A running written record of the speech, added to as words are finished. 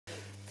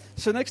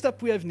So next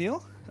up we have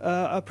Neil,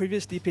 our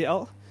previous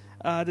DPL.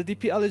 The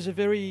DPL is a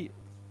very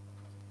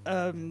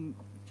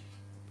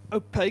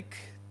opaque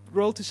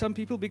role to some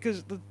people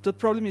because the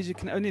problem is you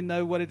can only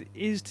know what it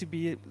is to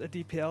be a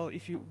DPL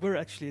if you were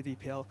actually a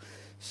DPL.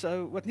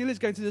 So what Neil is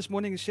going to do this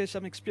morning is share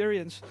some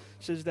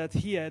experiences that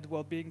he had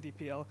while being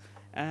DPL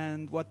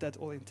and what that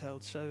all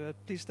entailed. So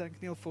please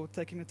thank Neil for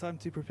taking the time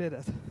to prepare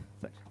that.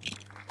 Thanks.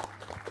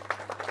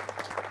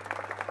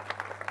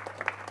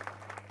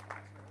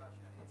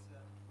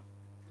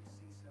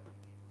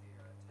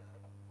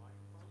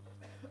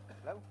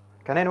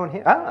 Can anyone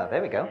hear? Ah, there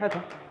we go.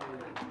 Okay.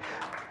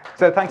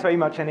 So thanks very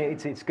much, and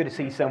it's good to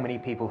see so many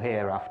people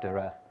here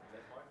after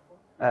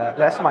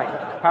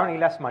apparently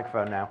less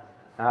microphone now.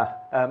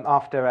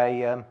 After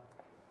a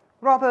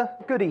rather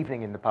good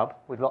evening in the pub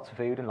with lots of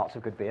food and lots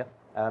of good beer.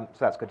 So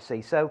that's good to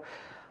see. So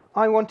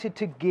I wanted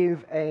to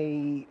give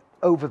a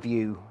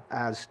overview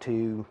as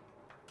to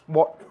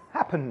what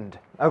happened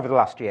over the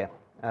last year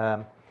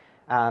and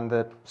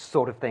the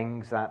sort of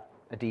things that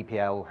a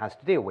DPL has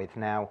to deal with.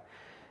 Now,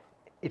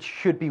 it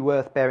should be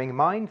worth bearing in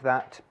mind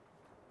that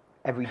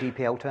every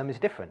DPL term is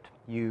different.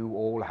 You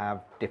all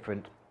have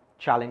different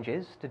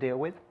challenges to deal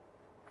with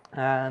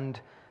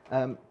and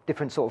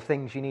different sort of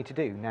things you need to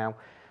do. Now,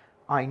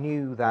 I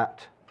knew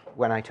that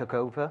when I took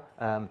over,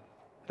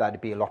 that'd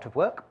be a lot of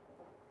work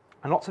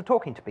and lots of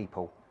talking to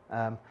people,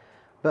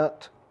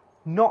 but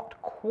not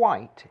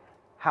quite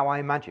how I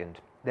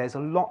imagined. There's a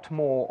lot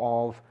more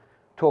of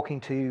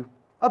talking to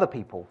other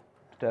people,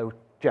 so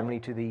generally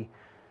to the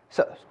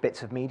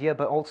bits of media,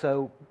 but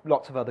also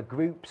lots of other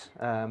groups,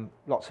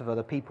 lots of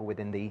other people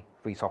within the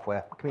free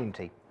software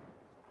community.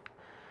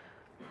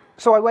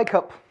 So I wake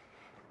up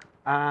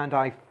and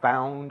I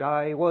found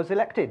I was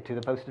elected to the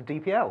post of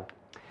DPL.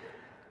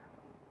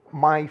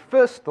 My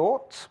first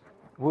thoughts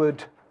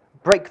would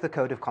break the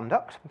code of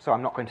conduct, so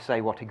I'm not going to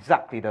say what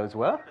exactly those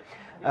were,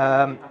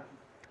 but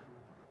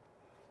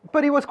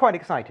it was quite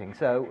exciting,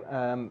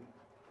 so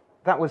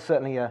that was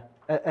certainly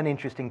an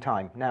interesting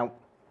time. Now,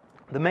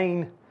 the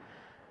main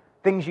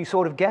things you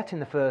sort of get in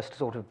the first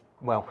sort of,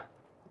 well,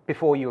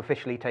 before you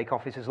officially take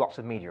office is lots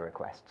of media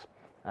requests.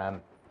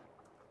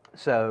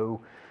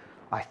 So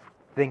I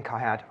think I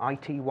had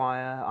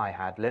ITWire, I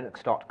had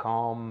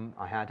Linux.com,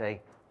 I had a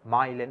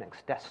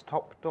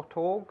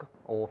mylinuxdesktop.org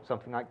or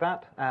something like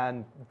that,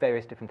 and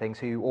various different things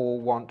who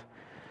all want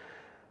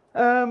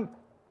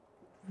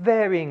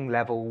varying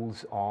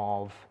levels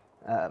of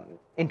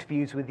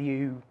interviews with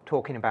you,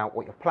 talking about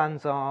what your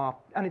plans are,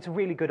 and it's a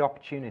really good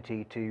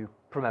opportunity to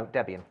promote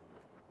Debian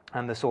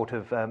and the sort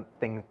of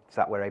things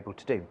that we're able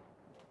to do.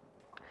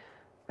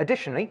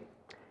 Additionally,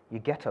 you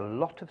get a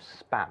lot of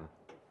spam.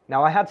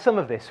 Now, I had some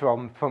of this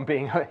from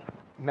being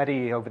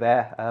Mehdi over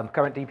there,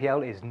 current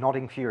DPL, is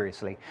nodding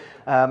furiously.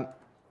 I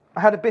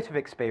had a bit of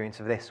experience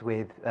of this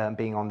with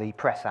being on the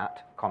press@,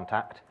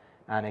 contact,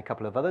 and a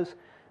couple of others,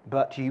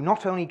 but you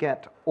not only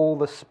get all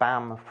the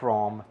spam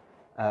from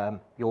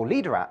your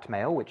leader@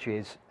 mail, which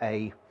is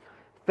a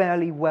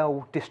fairly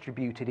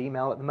well-distributed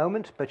email at the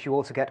moment, but you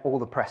also get all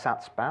the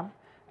press@ spam,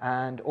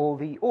 and all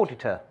the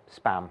auditor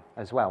spam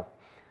as well.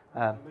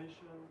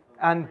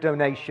 And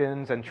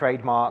donations and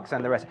trademarks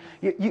and the rest.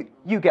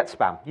 You get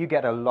spam. You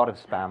get a lot of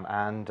spam.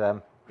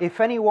 And if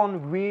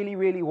anyone really,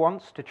 really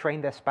wants to train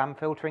their spam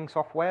filtering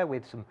software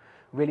with some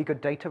really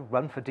good data,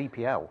 run for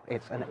DPL.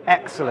 It's an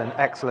excellent,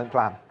 excellent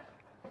plan.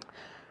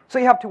 So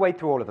you have to wade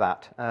through all of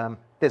that.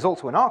 There's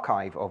also an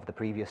archive of the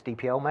previous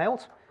DPL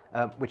mails,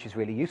 which is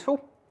really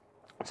useful.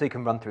 So you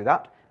can run through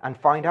that and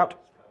find out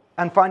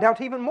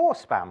even more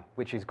spam,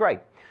 which is great.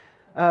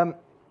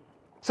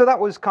 So that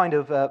was kind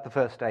of the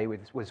first day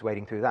was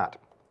wading through that.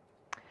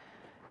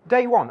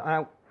 Day one,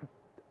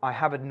 I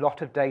have a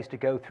lot of days to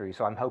go through,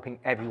 so I'm hoping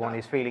everyone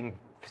is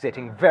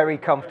sitting very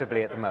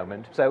comfortably at the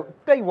moment. So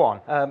day one,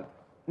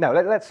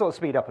 let's sort of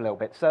speed up a little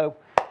bit. So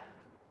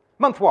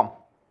month one,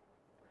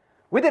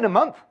 within a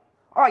month,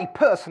 I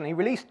personally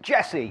released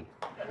Jesse.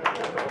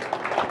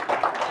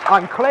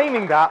 I'm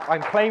claiming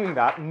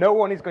that. No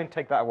one is going to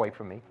take that away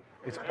from me.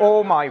 It's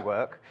all my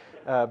work.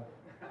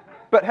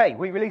 But hey,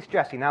 we released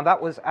Jesse. Now, that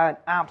was an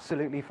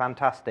absolutely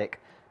fantastic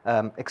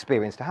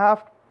experience to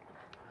have.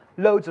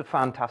 Loads of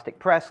fantastic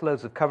press,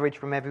 loads of coverage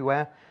from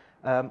everywhere.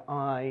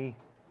 I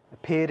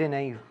appeared in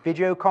a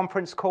video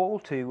conference call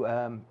to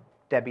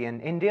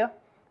Debian India.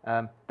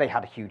 They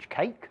had a huge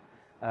cake.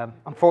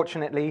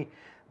 Unfortunately,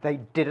 they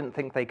didn't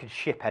think they could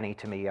ship any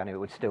to me, and it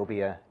would still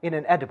be in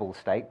an edible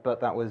state, but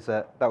that was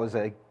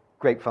a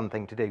great fun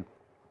thing to do.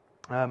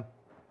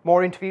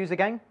 More interviews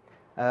again.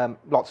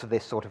 Lots of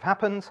this sort of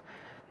happens.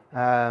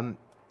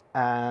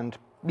 And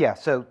yeah,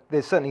 so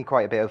there's certainly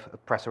quite a bit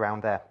of press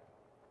around there.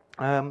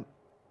 Then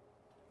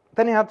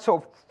you had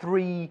sort of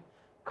three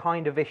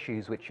kind of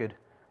issues which had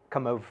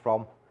come over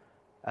from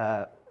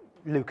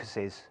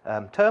Lucas's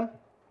term,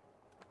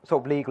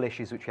 sort of legal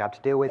issues which you had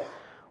to deal with.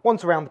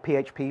 One's around the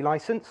PHP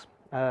license.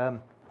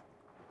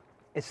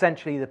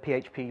 Essentially, the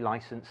PHP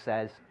license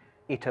says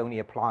it only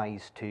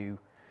applies to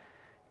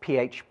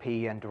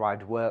PHP and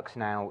derived works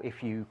now,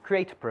 if you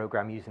create a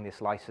program using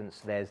this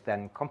license, there's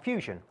then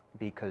confusion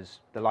because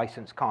the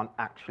license can't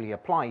actually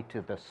apply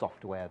to the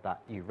software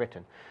that you've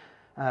written.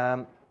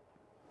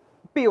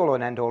 Be all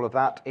and end all of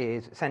that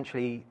is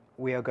essentially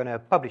we are going to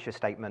publish a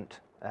statement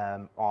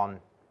on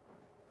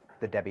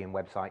the Debian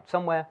website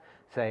somewhere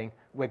saying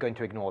we're going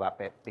to ignore that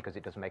bit because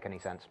it doesn't make any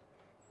sense.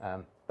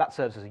 That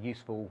serves as a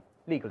useful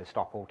legal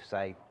estoppel to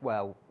say,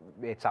 well,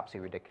 it's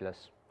absolutely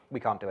ridiculous. We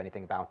can't do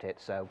anything about it,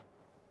 so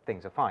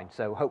things are fine.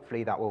 So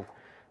hopefully that will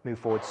move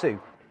forward soon.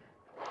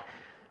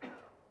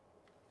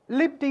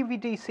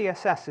 libdvd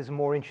CSS is a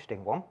more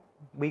interesting one.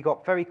 We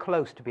got very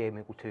close to being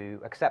able to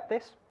accept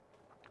this,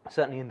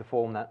 certainly in the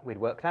form that we'd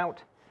worked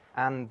out,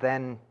 and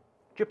then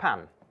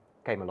Japan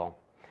came along.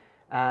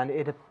 And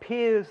it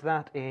appears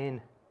that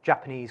in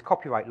Japanese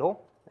copyright law,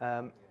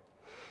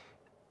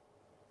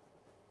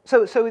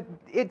 so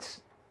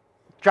it's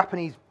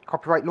Japanese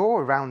copyright law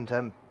around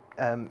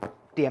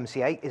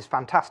DMCA is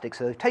fantastic.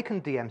 So they've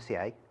taken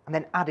DMCA and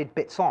then added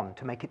bits on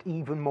to make it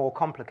even more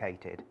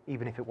complicated,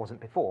 even if it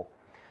wasn't before.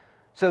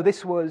 So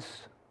this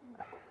was,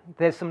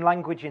 there's some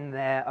language in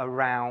there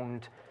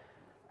around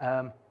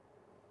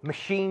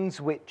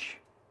machines which,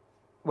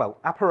 well,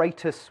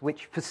 apparatus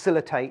which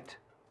facilitate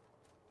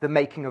the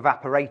making of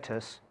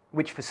apparatus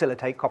which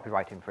facilitate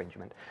copyright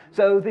infringement.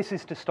 So this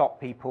is to stop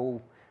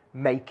people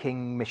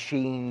making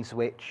machines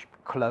which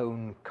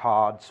clone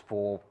cards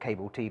for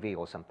cable TV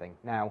or something.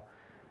 Now,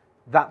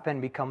 that then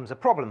becomes a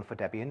problem for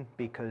Debian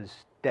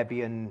because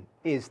Debian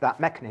is that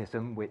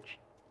mechanism which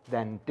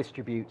then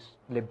distributes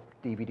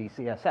libdvd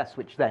CSS,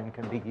 which then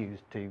can be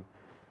used to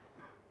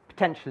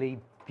potentially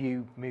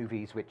view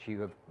movies which you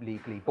have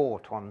legally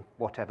bought on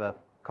whatever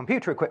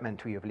computer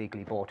equipment you have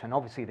legally bought. And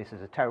obviously this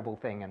is a terrible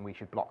thing and we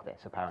should block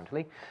this,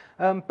 apparently.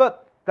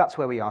 But that's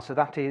where we are. So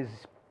that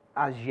is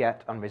as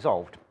yet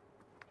unresolved.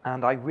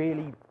 And I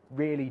really,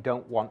 really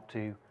don't want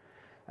to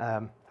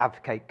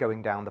advocate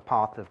going down the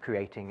path of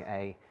creating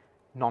a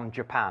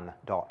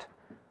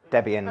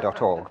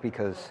non-japan.debian.org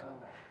because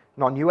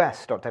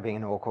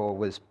non-us.debian.org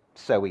was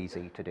so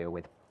easy to deal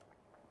with.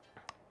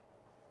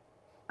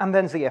 And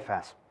then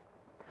ZFS.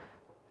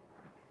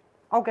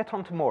 I'll get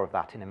on to more of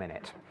that in a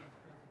minute.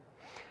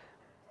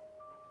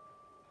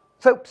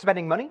 So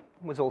spending money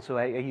was also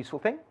a useful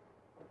thing.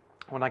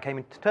 When I came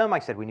into term, I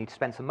said we need to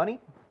spend some money.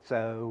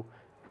 So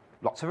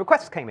lots of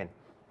requests came in.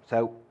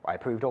 So I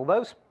approved all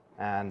those,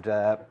 and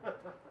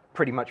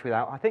pretty much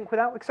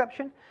without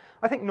exception.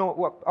 I think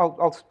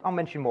I'll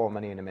mention more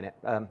money in a minute.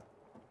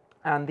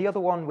 And the other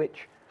one,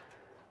 which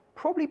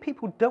probably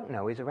people don't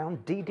know, is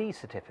around DD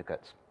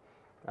certificates.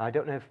 I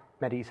don't know if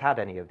Menzies had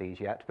any of these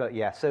yet, but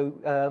yeah.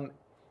 So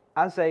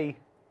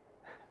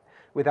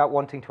without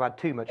wanting to add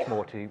too much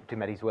more to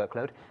Menzies'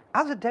 workload,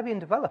 as a Debian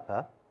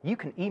developer, you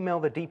can email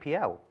the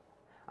DPL,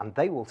 and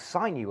they will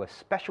sign you a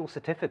special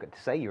certificate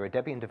to say you're a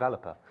Debian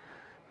developer.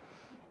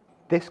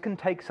 This can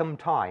take some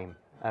time,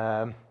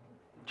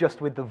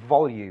 just with the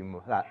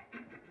volume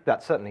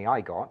that certainly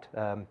I got.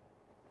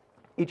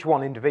 Each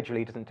one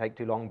individually doesn't take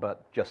too long,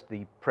 but just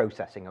the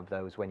processing of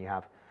those when you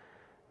have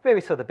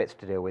various other bits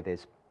to deal with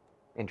is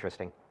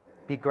interesting.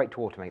 Be great to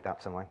automate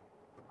that some way.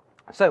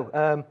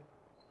 So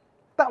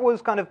that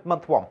was kind of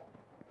month one.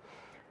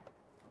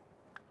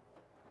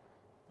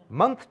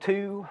 Month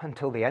two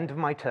until the end of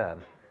my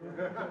term.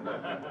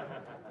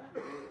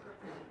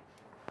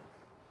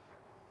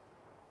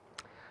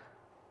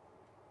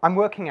 I'm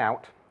working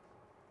out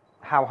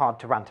how hard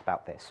to rant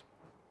about this.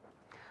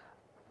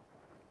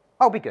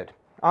 I'll be good.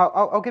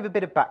 I'll give a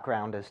bit of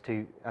background as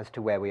to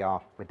where we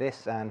are with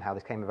this and how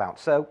this came about.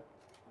 So,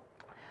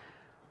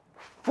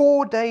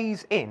 4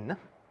 days in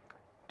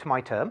to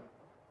my term,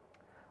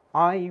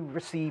 I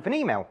receive an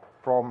email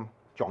from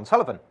John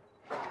Sullivan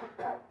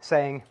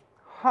saying,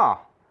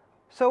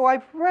 so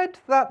I've read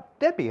that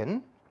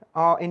Debian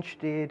are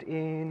interested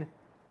in,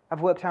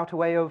 have worked out a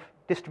way of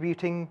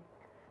distributing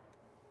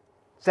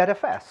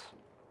ZFS.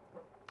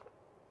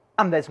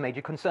 And there's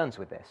major concerns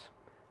with this.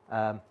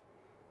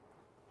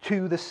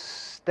 To the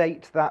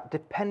state that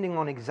depending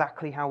on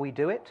exactly how we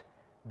do it,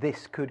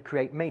 this could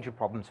create major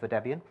problems for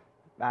Debian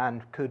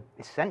and could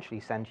essentially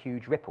send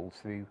huge ripples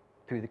through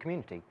the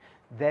community.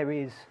 There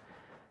is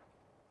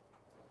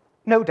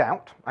no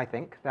doubt, I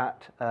think,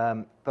 that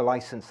the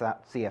license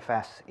that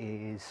ZFS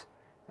is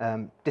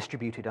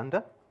distributed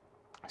under,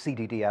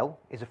 CDDL,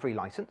 is a free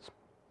license.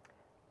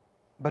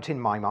 But in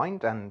my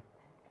mind, and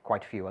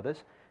quite a few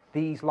others,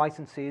 these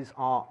licenses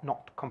are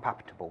not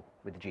compatible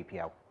with the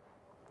GPL.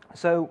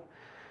 So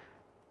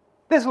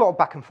there's a lot of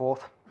back and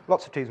forth,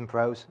 lots of to's and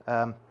fro's.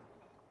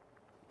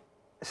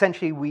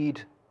 Essentially,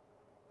 we'd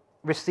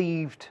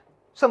received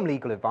some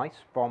legal advice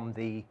from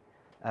the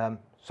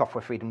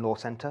Software Freedom Law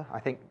Center. I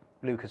think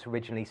Lucas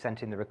originally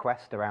sent in the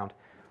request around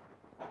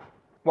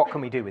what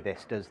can we do with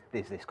this?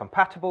 Is this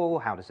compatible?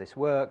 How does this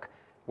work?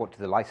 What do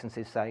the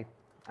licenses say?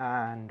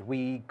 And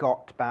we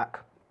got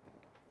back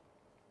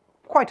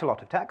quite a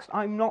lot of text.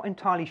 I'm not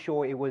entirely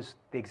sure it was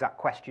the exact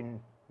question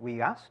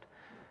we asked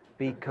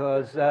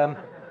because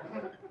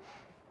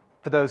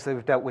For those who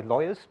have dealt with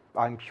lawyers,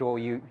 I'm sure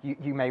you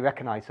may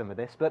recognize some of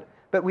this,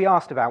 but we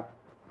asked about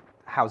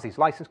how's these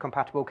license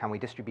compatible, can we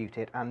distribute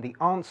it, and the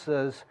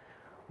answers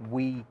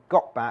we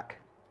got back,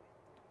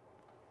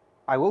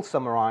 I will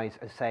summarize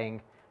as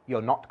saying,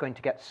 you're not going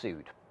to get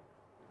sued.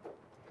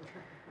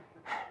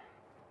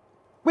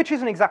 Which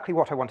isn't exactly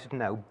what I wanted to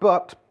know,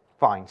 but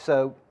fine.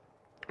 So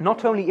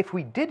not only if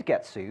we did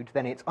get sued,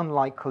 then it's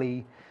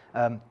unlikely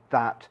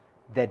that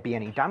there'd be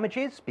any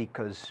damages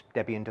because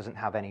Debian doesn't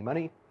have any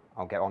money.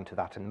 I'll get onto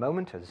that in a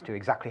moment as to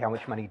exactly how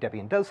much money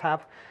Debian does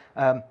have.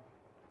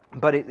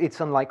 But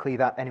it's unlikely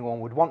that anyone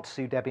would want to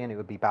sue Debian. It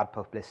would be bad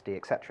publicity,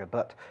 etc.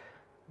 But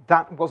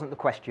that wasn't the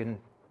question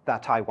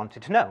that I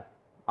wanted to know.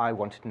 I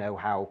wanted to know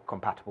how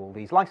compatible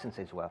these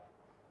licenses were.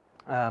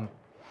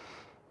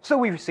 So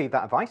we received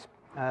that advice.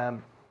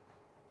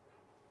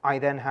 I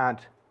then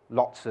had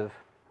lots of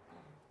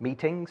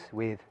meetings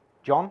with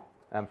John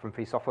from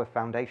Free Software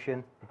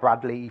Foundation,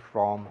 Bradley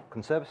from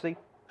Conservancy,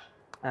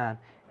 and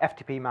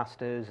FTP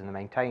masters and the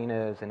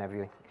maintainers and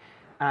everything.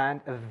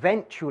 And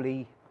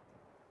eventually,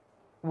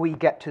 we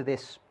get to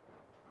this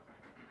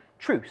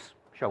truce,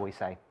 shall we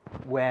say,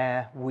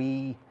 where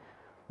we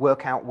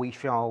work out we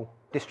shall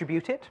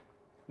distribute it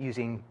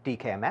using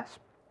DKMS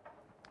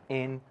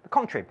in the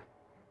Contrib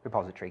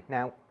repository.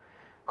 Now,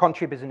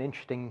 Contrib is an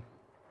interesting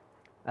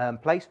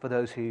place for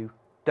those who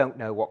don't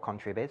know what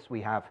Contrib is.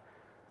 We have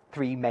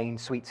 3 main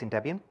suites in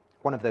Debian.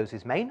 One of those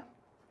is main.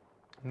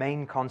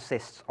 Main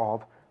consists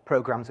of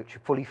programs which are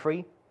fully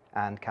free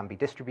and can be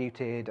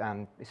distributed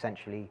and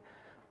essentially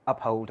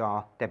uphold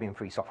our Debian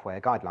free software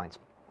guidelines.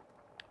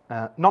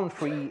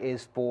 Non-free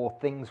is for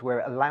things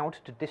we're allowed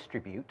to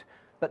distribute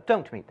but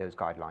don't meet those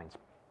guidelines.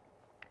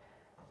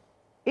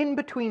 In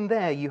between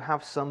there, you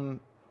have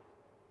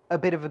a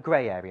bit of a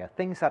grey area,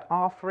 things that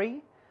are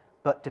free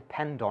but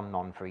depend on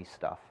non-free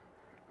stuff,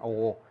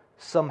 or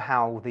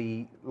somehow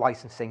the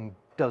licensing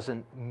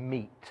doesn't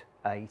meet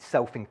a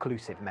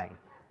self-inclusive main.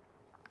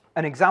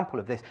 An example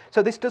of this,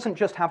 so this doesn't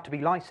just have to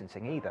be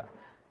licensing either.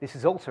 This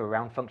is also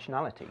around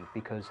functionality,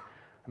 because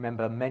I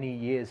remember many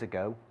years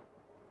ago,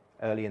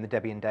 early in the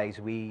Debian days,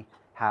 we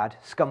had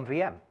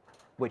ScumVM,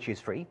 which is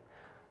free,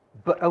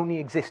 but only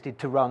existed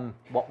to run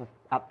what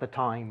at the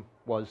time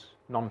was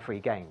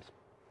non-free games.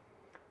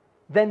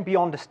 Then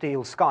Beyond a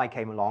Steel Sky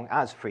came along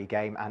as free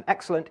game, and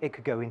excellent, it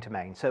could go into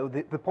main. So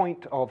the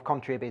point of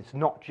Contrib is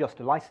not just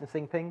a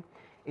licensing thing,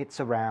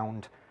 it's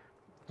around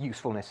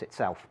usefulness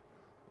itself.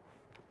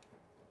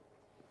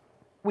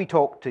 I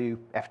talked to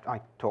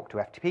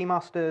FTP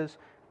masters.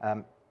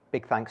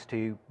 Big thanks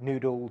to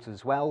Noodles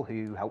as well,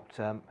 who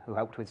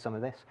helped with some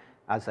of this.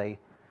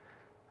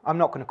 I'm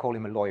not going to call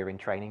him a lawyer in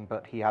training,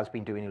 but he has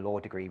been doing a law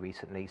degree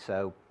recently,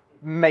 so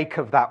make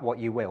of that what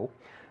you will.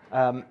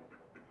 And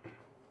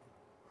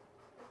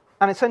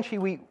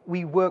essentially,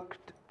 we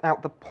worked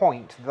out the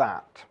point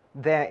that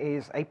there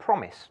is a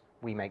promise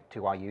we make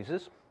to our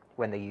users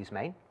when they use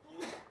main.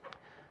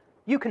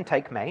 You can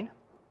take main.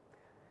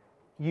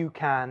 You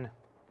can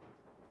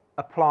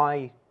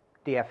apply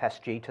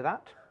DFSG to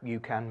that. You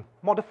can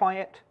modify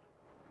it,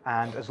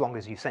 and as long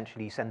as you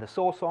essentially send the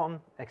source on,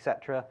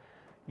 etc.,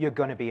 you're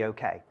going to be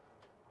okay.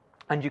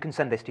 And you can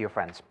send this to your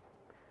friends.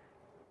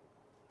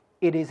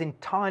 It is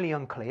entirely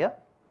unclear.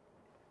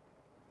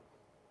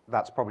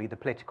 That's probably the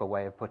political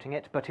way of putting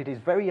it, but it is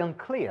very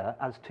unclear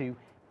as to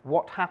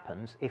what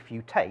happens if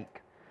you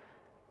take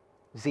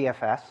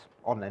ZFS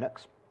on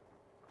Linux,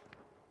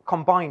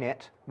 combine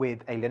it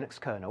with a Linux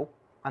kernel,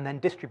 and then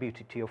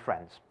distribute it to your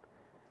friends,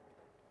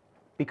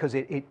 because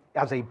it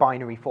has a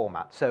binary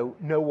format, so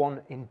no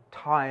one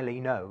entirely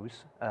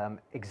knows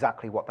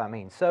exactly what that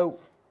means. So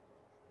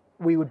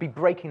we would be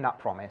breaking that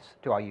promise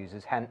to our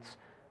users, hence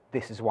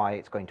this is why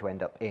it's going to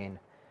end up in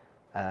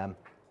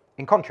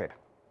Contrib.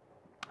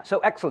 So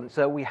excellent,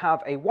 so we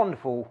have a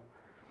wonderful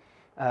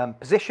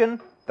position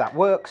that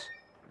works.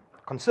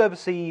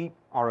 Conservancy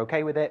are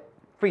okay with it,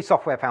 Free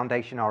Software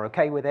Foundation are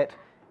okay with it,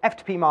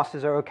 FTP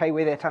masters are okay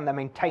with it, and the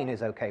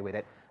maintainers okay with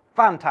it.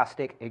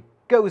 Fantastic, it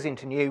goes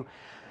into new.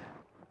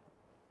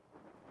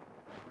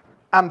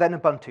 And then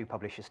Ubuntu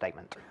publish a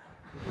statement.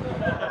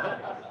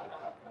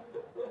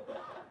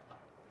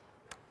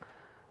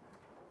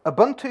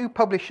 Ubuntu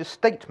publish a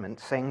statement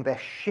saying they're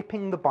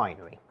shipping the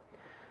binary.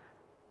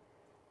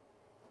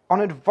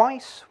 On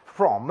advice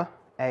from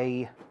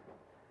a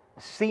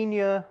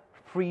senior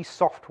free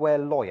software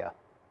lawyer.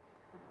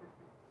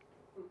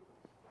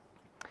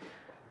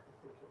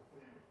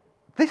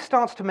 This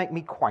starts to make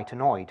me quite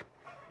annoyed.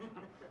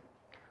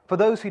 For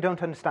those who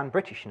don't understand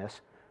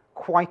Britishness,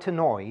 quite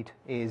annoyed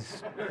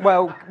is,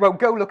 well,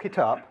 go look it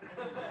up.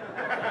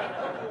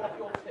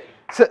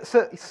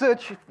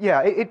 Search,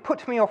 yeah, it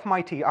put me off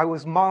my tea. I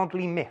was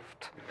mildly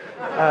miffed.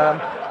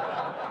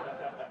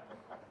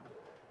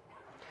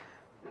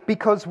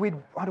 Because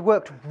I'd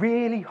worked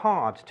really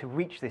hard to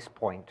reach this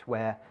point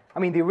where, I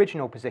mean, the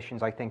original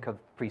positions, I think, of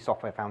Free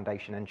Software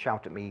Foundation, and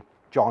shout at me,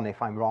 John,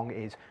 if I'm wrong,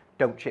 is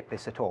don't ship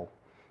this at all.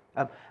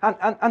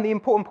 And the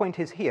important point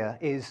is here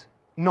is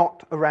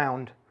not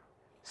around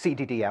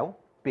CDDL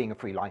being a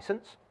free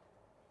license.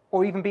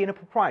 or even be in a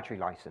proprietary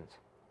license.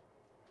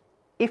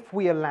 If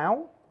we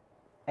allow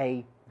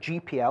a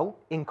GPL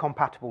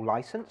incompatible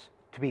license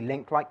to be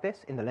linked like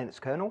this in the Linux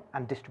kernel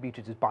and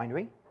distributed as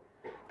binary,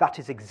 that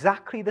is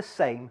exactly the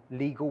same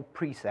legal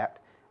precept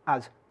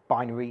as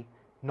binary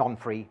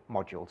non-free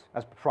modules,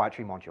 as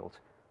proprietary modules.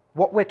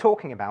 What we're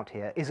talking about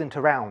here isn't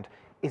around,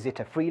 is it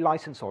a free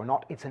license or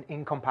not? It's an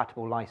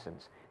incompatible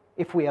license.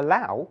 If we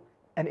allow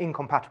an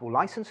incompatible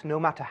license, no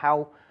matter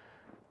how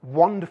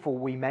wonderful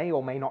we may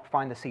or may not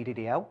find the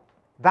CDDL,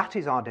 that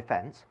is our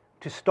defense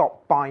to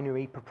stop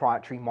binary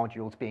proprietary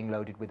modules being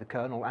loaded with the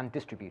kernel and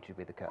distributed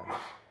with the kernel.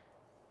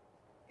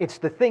 It's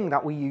the thing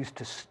that we use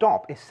to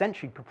stop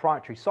essentially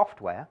proprietary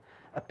software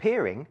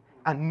appearing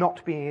and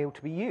not being able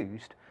to be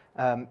used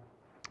on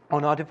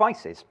our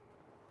devices.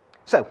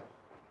 So,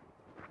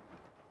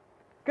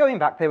 going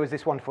back, there was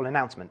this wonderful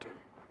announcement.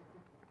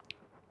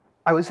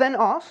 I was then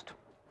asked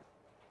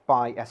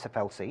by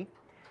SFLC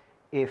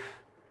if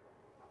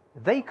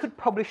they could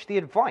publish the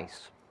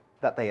advice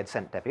that they had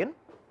sent Debian,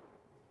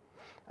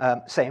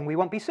 saying we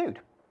won't be sued.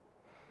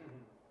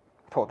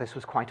 I thought this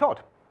was quite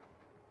odd.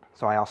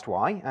 So I asked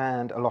why,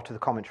 and a lot of the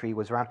commentary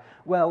was around,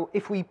 well,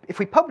 if we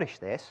publish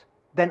this,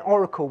 then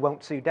Oracle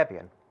won't sue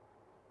Debian.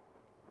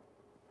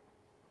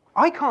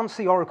 I can't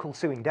see Oracle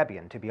suing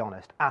Debian, to be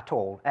honest, at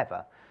all,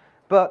 ever.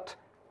 But,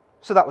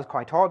 so that was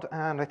quite odd,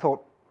 and I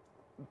thought,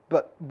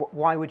 but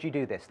why would you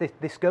do this?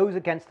 This goes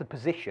against the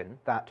position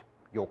that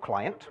your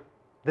client,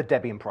 the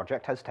Debian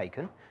project, has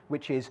taken,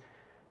 which is,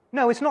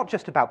 no, it's not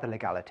just about the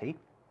legality,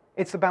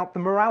 it's about the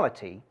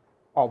morality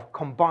of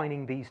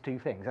combining these two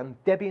things. And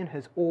Debian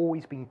has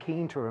always been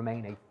keen to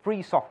remain a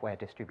free software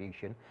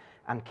distribution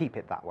and keep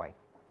it that way.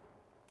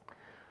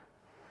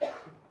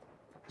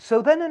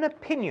 So then an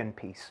opinion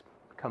piece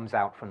comes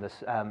out from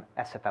this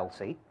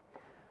SFLC,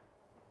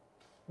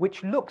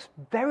 which looks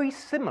very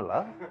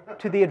similar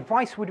to the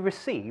advice we'd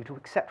received,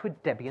 except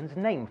with Debian's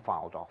name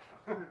filed off.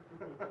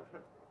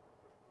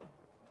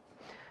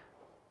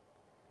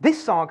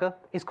 This saga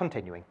is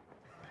continuing.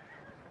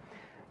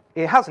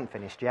 It hasn't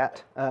finished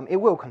yet. It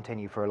will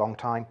continue for a long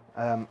time.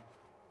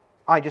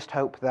 I just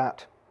hope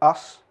that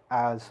us,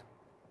 as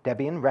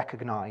Debian,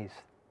 recognize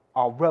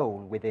our role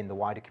within the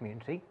wider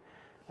community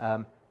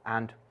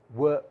and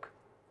work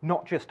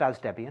not just as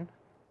Debian,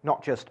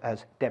 not just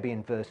as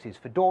Debian versus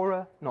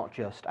Fedora, not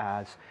just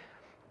as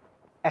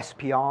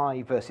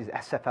SPI versus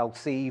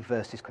SFLC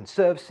versus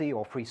Conservancy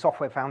or Free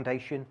Software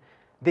Foundation.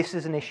 This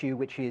is an issue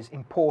which is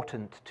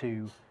important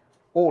to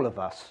all of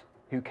us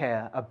who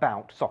care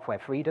about software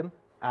freedom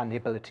and the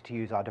ability to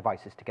use our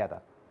devices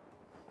together.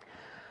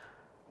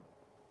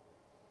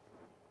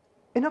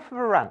 Enough of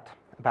a rant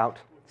about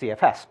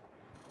ZFS.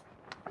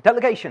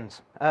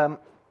 Delegations.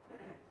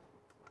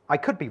 I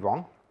could be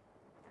wrong.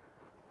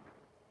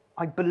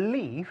 I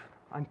believe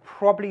I'm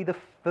probably the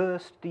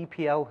first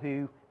DPL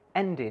who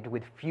ended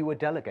with fewer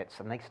delegates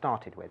than they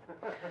started with.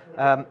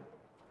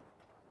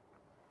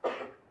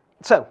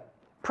 So,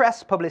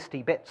 press,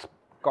 publicity, bits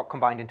got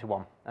combined into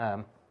one.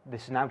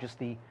 This is now just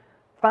the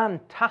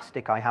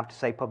fantastic, I have to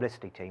say,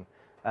 publicity team.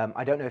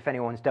 I don't know if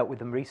anyone's dealt with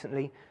them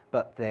recently,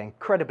 but they're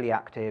incredibly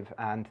active,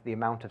 and the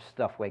amount of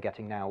stuff we're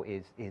getting now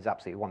is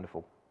absolutely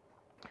wonderful.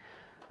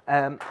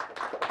 Yeah,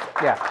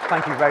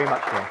 thank you very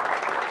much, Jim.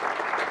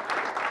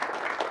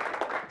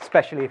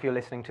 Especially if you're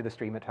listening to the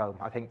stream at home.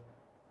 I think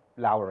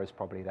Laura is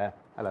probably there.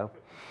 Hello.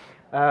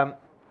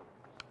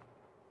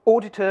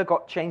 Auditor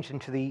got changed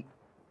into the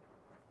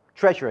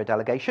Treasurer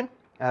delegation.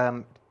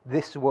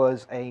 This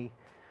was a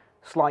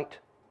slight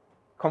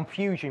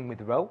confusion with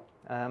the role.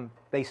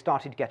 They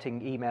started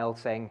getting emails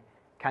saying,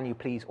 can you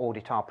please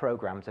audit our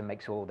programs and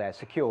make sure they're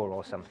secure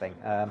or something.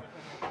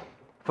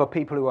 For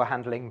people who are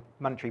handling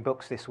monetary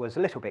books, this was a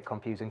little bit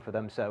confusing for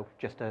them, so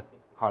just to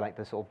highlight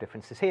the sort of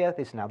differences here,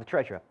 this is now the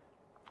Treasurer.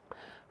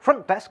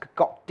 Front desk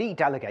got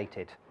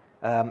de-delegated.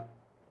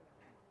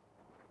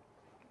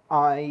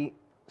 I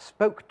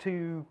spoke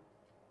to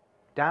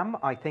DAM,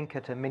 I think,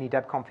 at a mini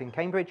Debconf in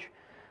Cambridge.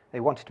 They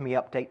wanted me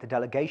to update the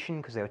delegation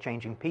because they were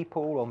changing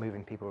people or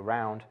moving people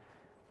around.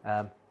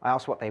 I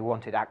asked what they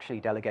wanted actually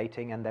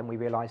delegating, and then we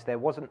realized there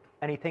wasn't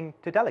anything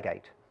to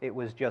delegate. It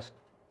was just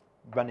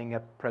running a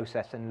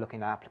process and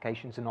looking at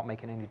applications and not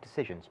making any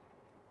decisions.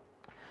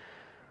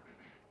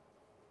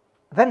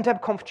 Then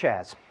Debconf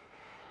chairs.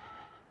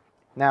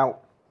 Now,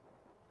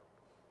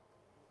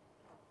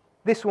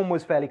 this one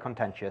was fairly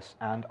contentious,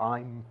 and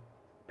I'm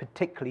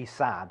particularly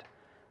sad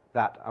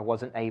that I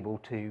wasn't able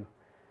to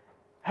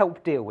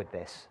help deal with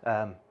this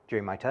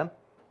during my term.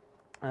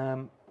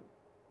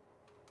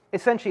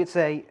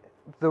 Essentially,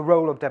 the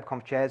role of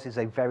Debconf chairs is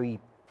a very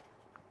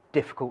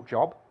difficult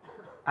job,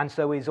 and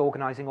so is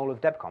organizing all of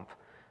Debconf.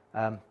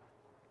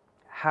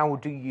 How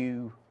do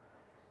you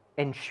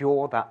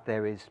ensure that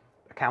there is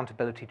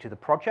accountability to the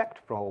project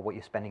for what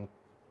you're spending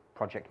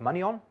project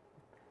money on,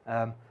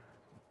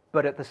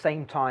 but at the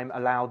same time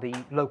allow the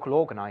local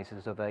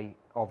organizers of the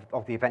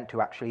event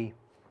to actually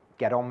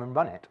get on and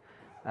run it,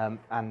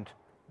 and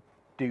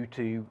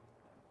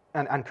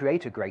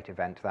create a great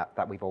event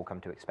that we've all come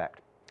to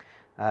expect.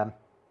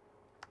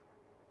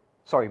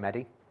 sorry,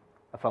 Mehdi,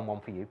 a fun one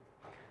for you,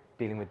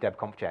 dealing with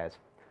Debconf chairs.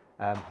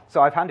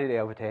 So I've handed it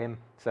over to him,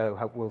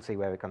 so we'll see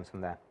where it comes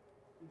from there.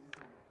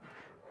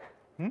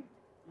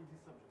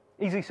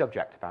 Easy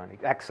subject, apparently.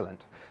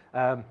 Excellent.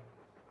 Then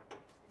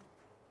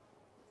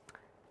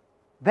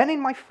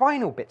in my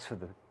final bits for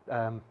the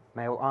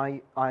mail,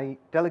 I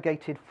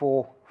delegated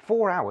for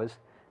 4 hours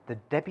the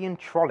Debian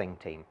trolling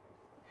team.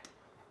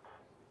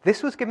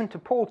 This was given to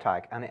Paul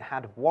Tag, and it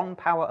had one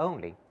power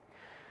only,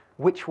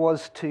 which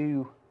was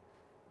to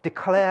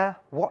declare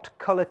what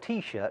color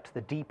T-shirt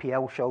the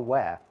DPL shall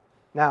wear.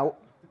 Now,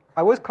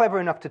 I was clever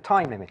enough to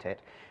time limit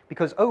it,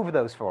 because over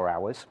those 4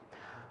 hours,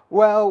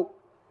 well,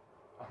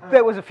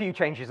 there was a few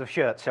changes of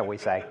shirts, shall we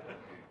say.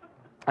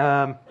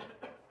 And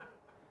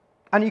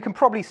you can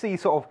probably see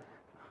sort of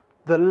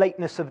the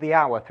lateness of the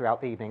hour throughout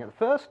the evening. At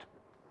first,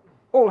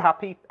 all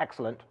happy,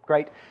 excellent,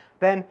 great.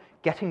 Then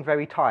getting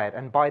very tired,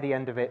 and by the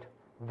end of it,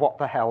 what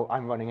the hell,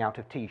 I'm running out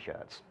of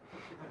T-shirts.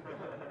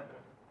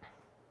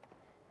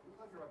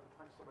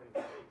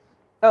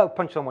 Oh,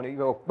 punch someone,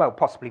 well,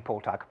 possibly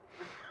Paul Tag.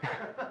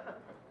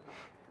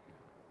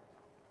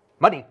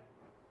 Money.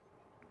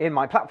 In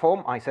my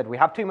platform, I said we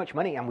have too much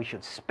money and we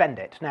should spend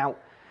it. Now,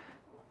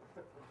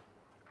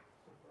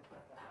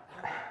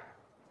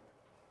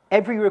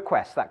 every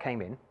request that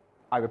came in,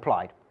 I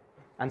replied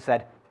and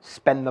said,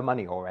 spend the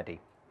money already.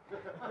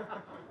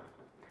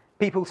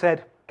 People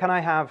said, can I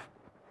have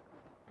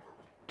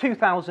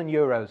 2,000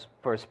 euros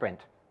for a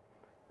sprint?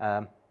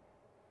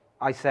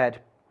 I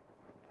said,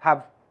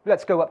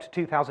 let's go up to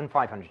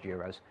 2,500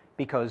 euros,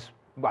 because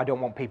I don't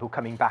want people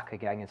coming back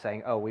again and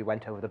saying, oh, we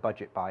went over the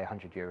budget by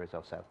 100 euros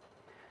or so.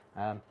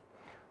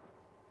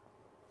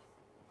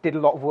 Did a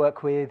lot of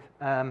work with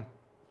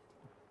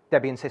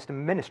Debian system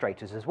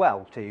administrators as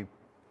well to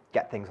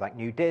get things like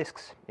new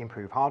disks,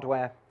 improve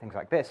hardware, things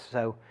like this.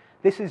 So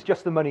this is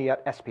just the money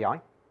at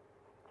SPI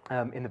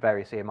in the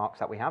various earmarks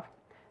that we have.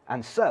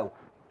 And so,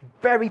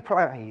 very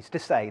pleased to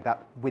say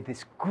that with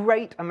this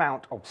great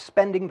amount of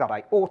spending that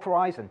I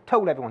authorized and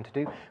told everyone to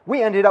do,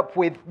 we ended up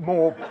with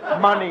more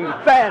money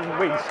than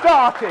we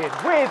started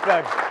with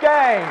the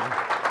game.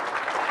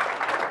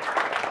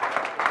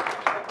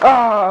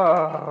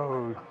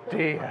 Oh,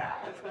 dear.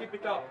 Let's keep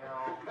it up.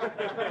 Those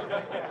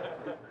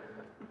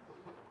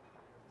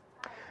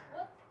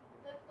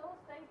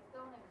dates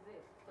don't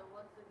exist, so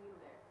what's the view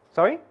there?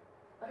 Sorry?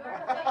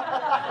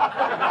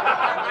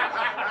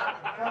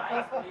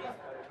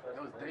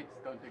 Those dates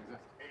don't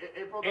exist.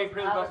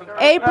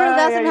 April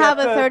doesn't have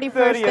a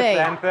 31st day.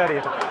 Then,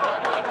 30th.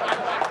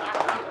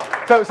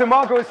 So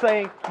Marga was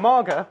saying,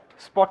 Marga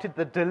spotted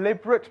the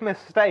deliberate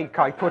mistake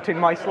I put in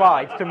my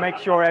slides to make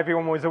sure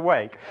everyone was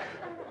awake.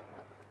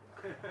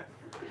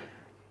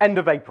 End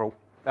of April,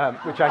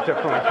 which I took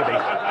from it to be.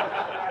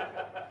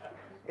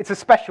 It's a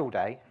special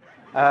day.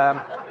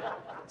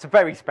 It's a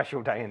very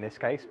special day in this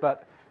case.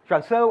 But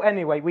so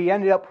anyway, we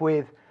ended up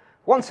with,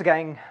 once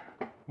again,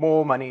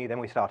 more money than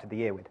we started the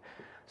year with.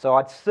 So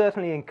I'd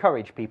certainly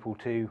encourage people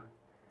to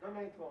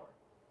donate more.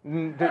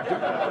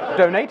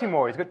 Donating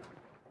more is good.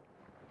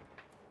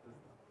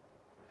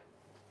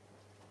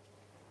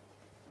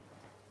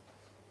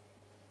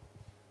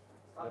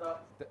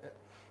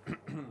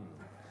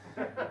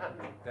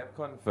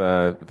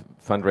 Debconf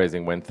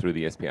fundraising went through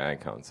the SPI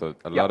account, so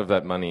a lot of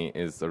that money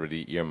is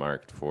already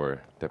earmarked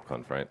for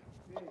Debconf, right?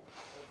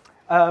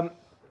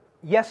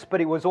 Yes, but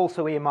it was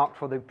also earmarked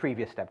for the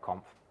previous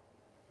Debconf.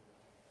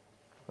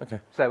 Okay.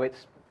 So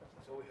it's...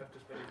 So we have to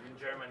spend it in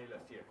Germany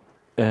last year.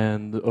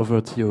 And other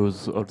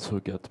TOs also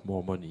get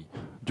more money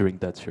during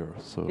that year.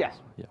 So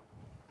yes. Yeah.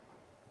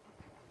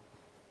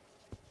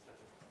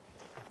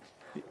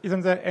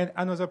 Isn't there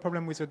another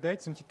problem with the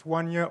dates? Isn't it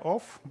 1 year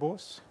off,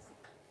 both?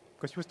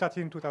 Because you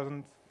started in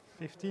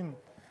 2015.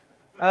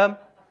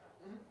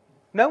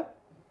 No,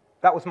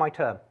 that was my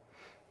term.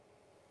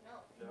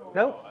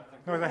 No?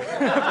 No, that's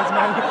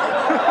mine.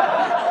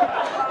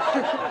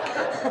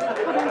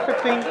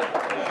 15.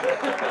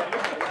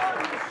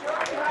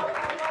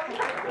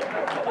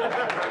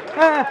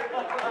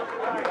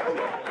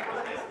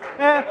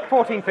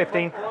 14,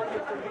 15.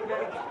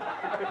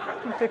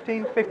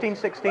 15,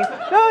 16. No,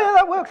 yeah,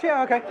 that works.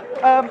 Yeah, okay.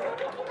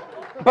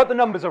 But the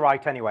numbers are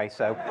right anyway,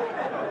 so.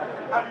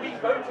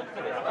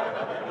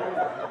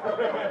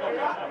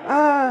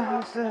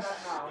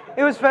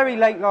 It was very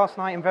late last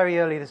night and very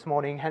early this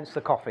morning, hence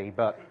the coffee.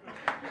 But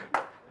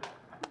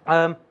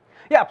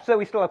yeah, so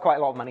we still have quite a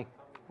lot of money.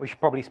 We should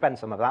probably spend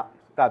some of that.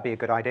 That'd be a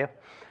good idea.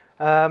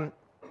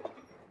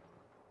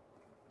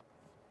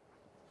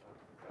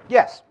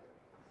 Yes.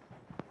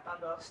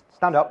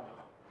 Stand up.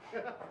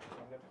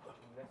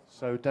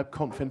 So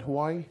Debconf in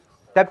Hawaii?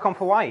 Debconf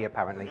Hawaii,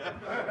 apparently.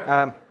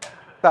 That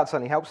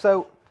certainly helps.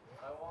 So.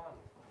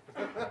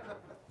 The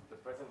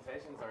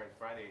presentations are on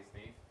Friday,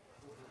 Steve.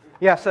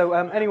 Yeah, so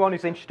anyone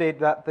who's interested,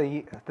 that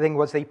the thing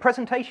was the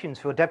presentations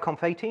for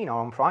Debconf 18 are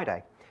on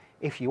Friday.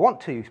 If you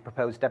want to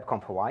propose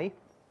Debconf Hawaii,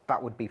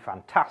 that would be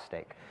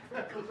fantastic.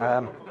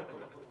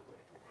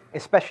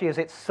 Especially as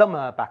it's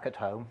summer back at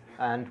home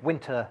and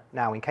winter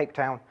now in Cape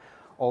Town,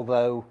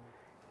 although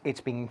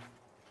it's been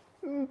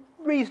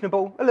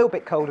reasonable, a little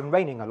bit cold and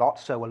raining a lot,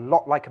 so a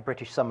lot like a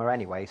British summer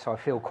anyway, so I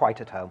feel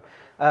quite at home.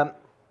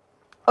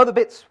 Other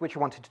bits which I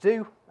wanted to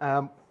do,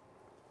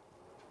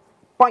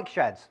 bike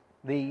sheds,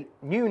 the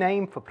new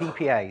name for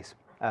PPAs,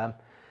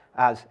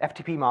 as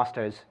FTP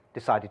Masters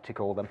decided to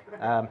call them.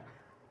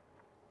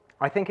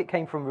 I think it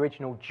came from an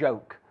original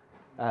joke,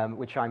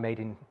 which I made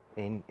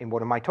in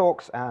one of my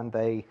talks, and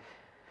they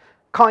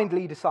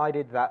kindly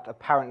decided that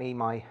apparently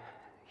my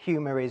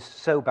humor is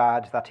so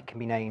bad that it can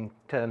be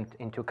turned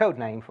into a code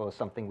name for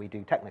something we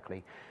do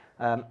technically.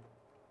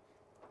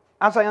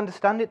 As I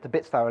understand it, the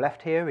bits that are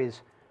left here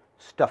is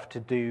stuff to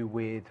do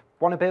with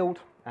WannaBuild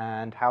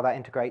and how that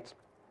integrates.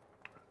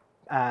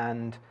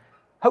 And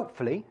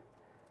hopefully,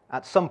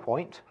 at some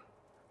point,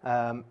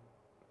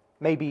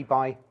 maybe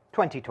by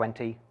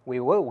 2020,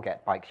 we will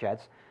get bike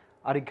sheds.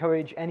 I'd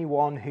encourage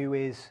anyone who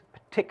is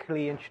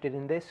particularly interested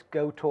in this,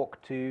 go talk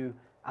to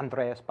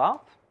Andreas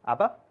Barth,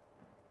 ABBA.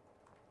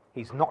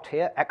 He's not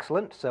here,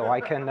 excellent, so I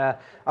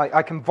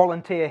can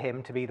volunteer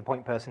him to be the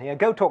point person here.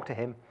 Go talk to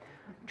him,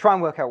 try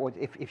and work out what,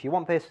 if you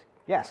want this,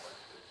 yes,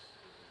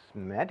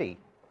 Mehdi.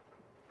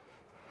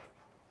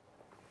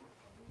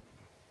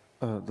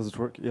 Does it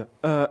work? Yeah.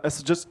 I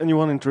suggest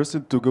anyone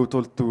interested to go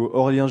talk to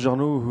Aurélien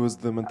Jarnaud, who is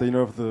the maintainer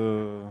of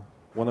the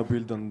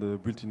WannaBuild and the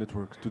Built-in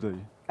network today.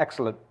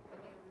 Excellent.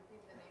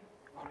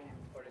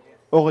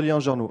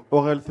 Aurélien Jarnaud,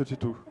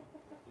 Aurel32.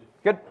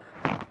 Good.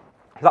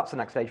 That's the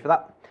next stage for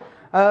that.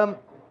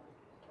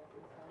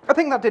 I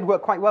think that did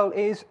work quite well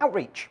is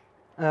outreach.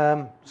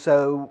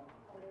 So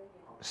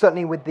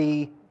certainly with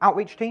the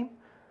outreach team,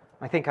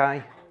 I think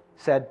I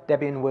said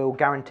Debian will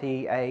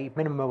guarantee a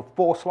minimum of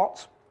 4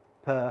 slots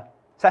per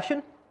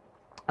session.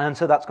 And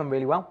so that's gone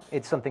really well.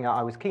 It's something that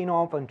I was keen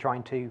of and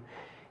trying to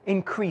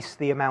increase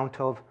the amount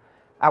of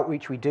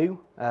outreach we do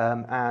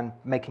and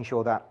making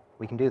sure that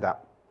we can do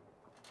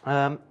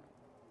that.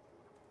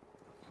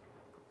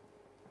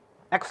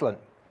 Excellent.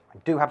 I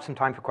do have some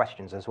time for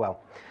questions as well.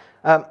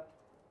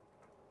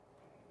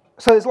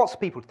 So there's lots of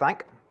people to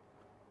thank.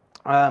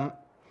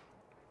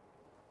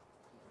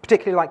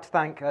 Particularly like to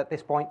thank, at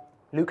this point,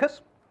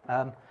 Lucas.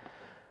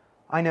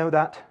 I know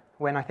that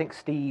when I think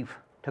Steve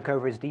took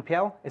over as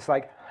DPL, it's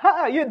like,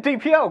 ha, you're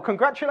DPL,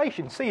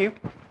 congratulations, see you.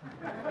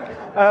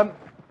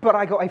 But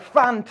I got a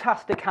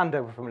fantastic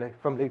handover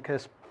from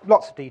Lucas,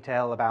 lots of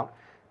detail about,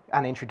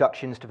 and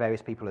introductions to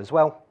various people as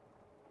well,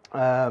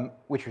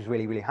 which was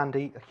really, really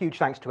handy. A huge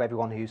thanks to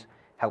everyone who's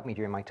helped me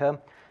during my term.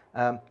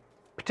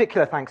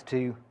 Particular thanks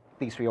to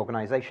these 3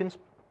 organizations,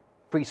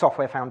 Free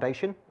Software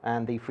Foundation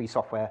and the Free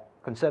Software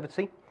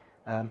Conservancy,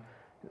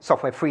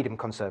 Software Freedom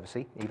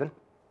Conservancy even,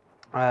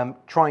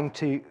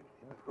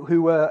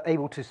 who were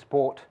able to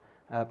support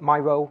my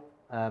role,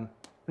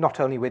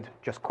 not only with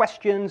just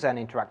questions and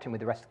interacting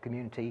with the rest of the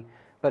community,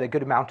 but a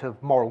good amount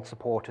of moral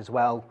support as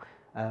well.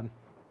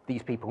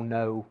 These people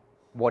know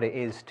what it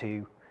is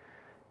to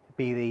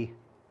be the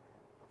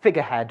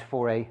figurehead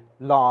for a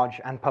large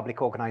and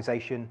public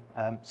organization,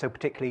 so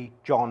particularly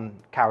John,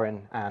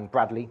 Karen, and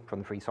Bradley from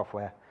the Free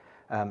Software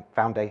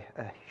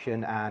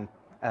Foundation and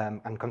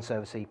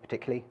Conservancy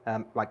particularly.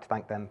 Like to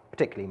thank them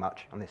particularly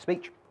much on this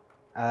speech.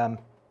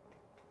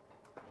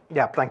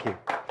 Yeah, thank you.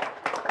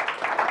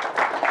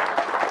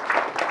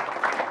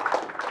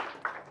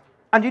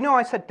 And you know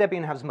I said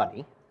Debian has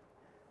money.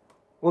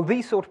 Well,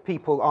 these sort of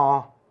people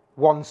are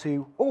ones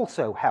who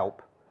also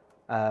help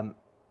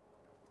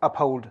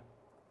uphold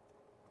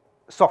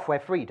software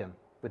freedom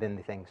within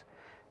the things.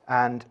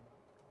 And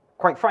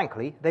quite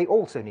frankly, they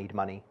also need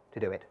money to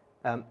do it.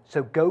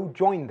 So go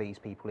join these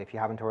people if you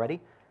haven't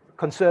already.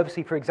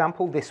 Conservancy, for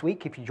example, this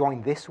week, if you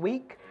join this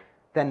week,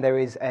 then there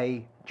is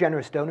a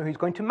generous donor who's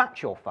going to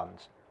match your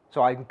funds.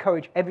 So I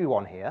encourage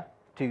everyone here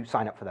to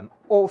sign up for them.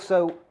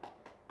 Also,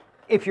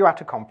 if you're at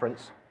a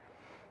conference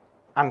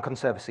and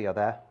Conservancy are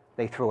there,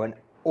 they throw an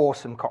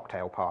awesome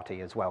cocktail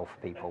party as well for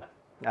people.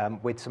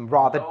 With some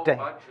rather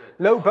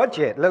low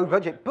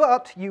budget,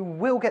 but you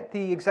will get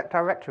the exec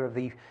director of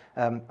the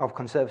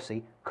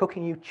Conservancy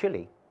cooking you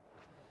chili.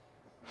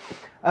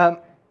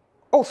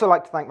 Also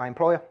like to thank my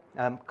employer,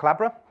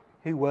 Collabra,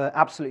 who were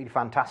absolutely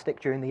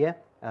fantastic during the year.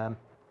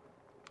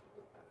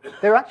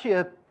 They're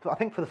actually, I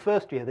think for the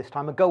first year this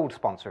time, a gold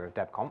sponsor of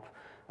Debconf,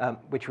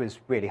 which was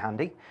really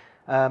handy.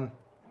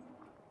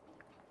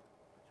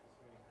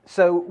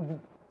 So,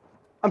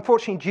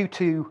 unfortunately, due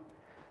to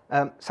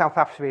South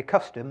Africa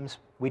Customs,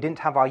 we didn't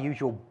have our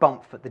usual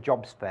bump at the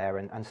jobs fair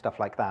and stuff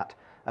like that,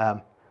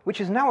 which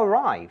has now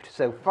arrived.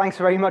 So thanks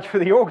very much for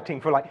the org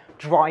team for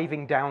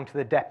driving down to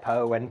the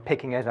depot and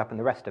picking it up and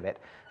the rest of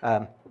it.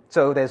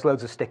 So there's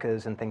loads of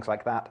stickers and things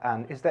like that.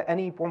 And is there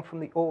anyone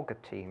from the org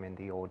team in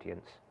the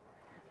audience?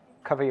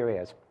 Cover your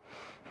ears.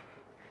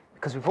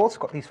 Because we've also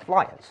got these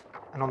flyers.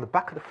 And on the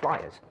back of the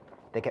flyers,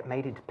 they get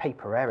made into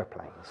paper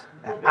aeroplanes.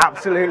 They're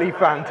absolutely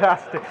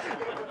fantastic.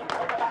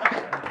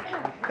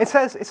 It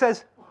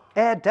says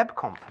Air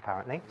Debconf,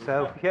 apparently.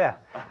 So, yeah.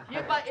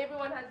 Yeah, but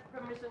everyone has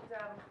permission to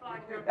fly.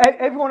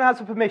 Everyone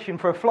has a permission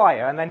for a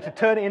flyer and then to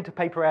turn it into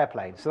paper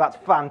airplanes. So that's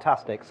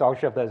fantastic. So I'll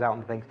shove those out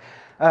and things.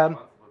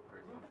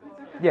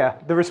 Yeah,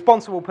 the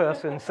responsible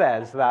person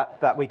says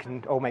that we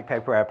can all make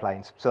paper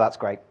airplanes, so that's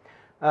great.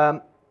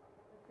 So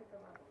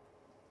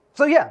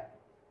yeah,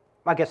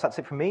 I guess that's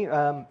it from me.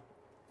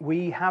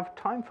 We have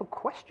time for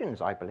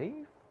questions, I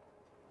believe.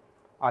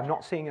 I'm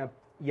not seeing a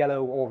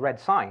yellow or red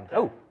sign.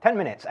 Oh, 10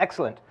 minutes,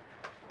 excellent.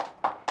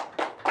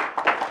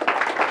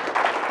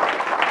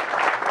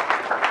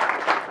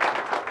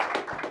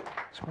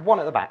 One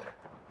at the back.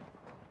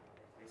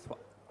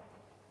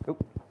 Oh.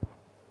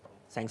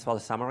 Thanks for the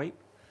summary.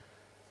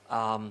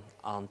 And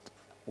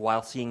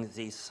while seeing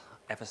these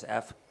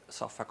FSF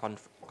Software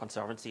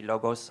Conservancy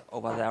logos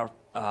over there,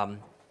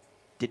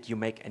 did you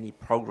make any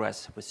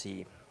progress with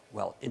the,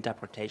 well,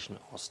 interpretation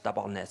or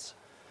stubbornness?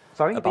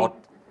 Sorry?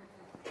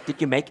 Did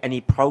you make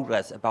any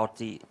progress about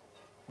the,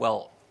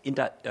 well,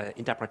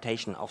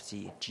 interpretation of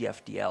the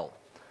GFDL?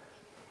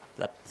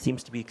 That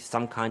seems to be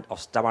some kind of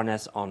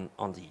stubbornness on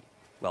the,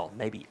 well,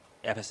 maybe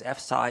FSF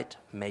side,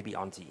 maybe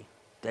on the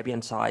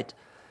Debian side,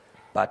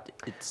 but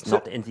it's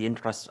not in the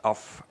interest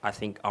of, I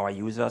think, our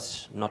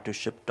users not to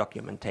ship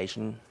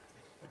documentation,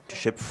 to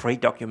ship free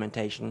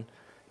documentation,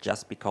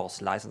 just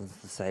because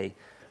licenses say,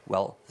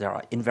 well, there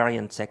are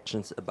invariant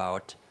sections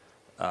about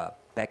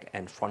back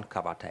and front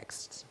cover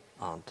texts,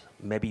 and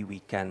maybe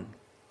we can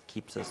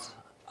keep this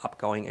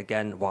upgoing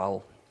again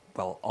while,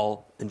 well,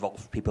 all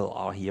involved people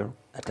are here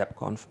at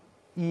Debconf.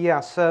 Yeah,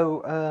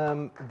 so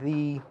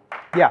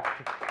yeah,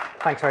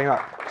 thanks very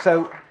much.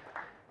 So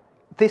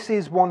this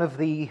is one of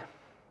the,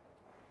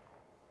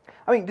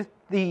 I mean,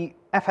 the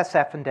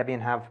FSF and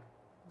Debian have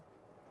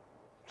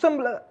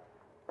some,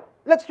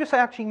 let's just say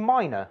actually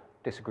minor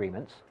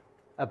disagreements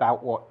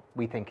about what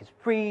we think is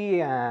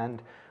free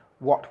and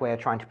what we're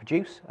trying to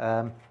produce.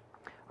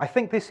 I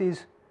think this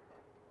is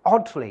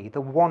oddly the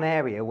one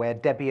area where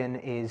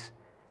Debian is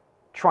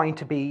trying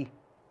to be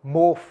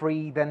more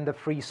free than the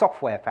Free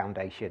Software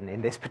Foundation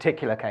in this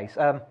particular case.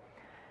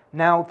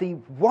 Now, the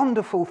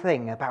wonderful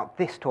thing about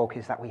this talk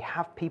is that we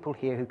have people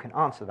here who can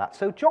answer that.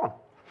 So, John.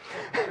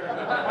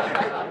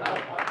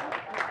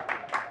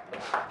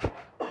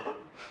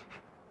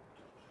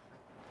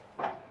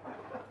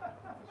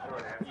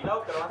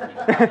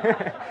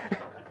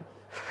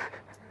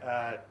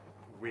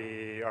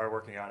 We are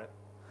working on it.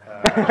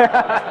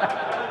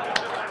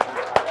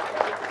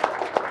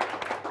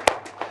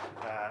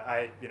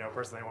 I,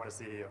 personally want to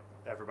see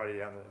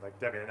everybody on like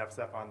Debian and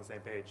FSF on the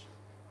same page,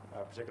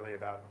 particularly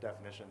about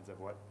definitions of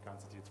what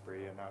constitutes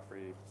free and not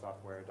free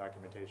software,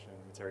 documentation,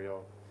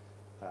 material.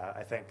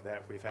 I think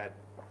that we've had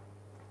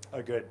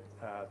a good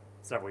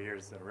several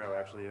years in a row,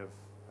 actually, of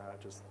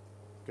just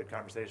good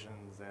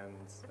conversations and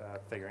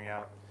figuring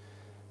out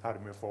how to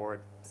move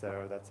forward.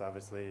 So that's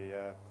obviously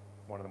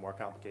one of the more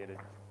complicated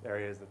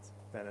areas that's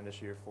been an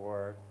issue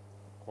for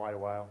quite a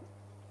while.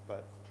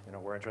 But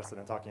we're interested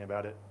in talking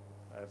about it.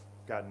 I've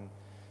gotten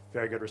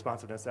very good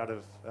responsiveness out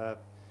of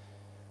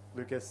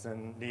Lucas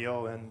and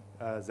Neil and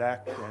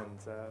Zach, and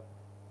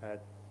had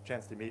a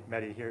chance to meet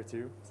Mehdi here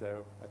too.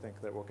 So I think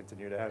that we'll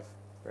continue to have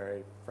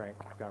very frank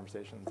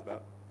conversations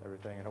about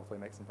everything and hopefully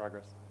make some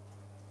progress.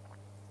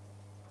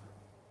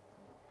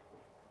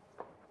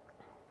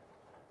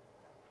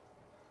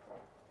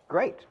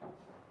 Great.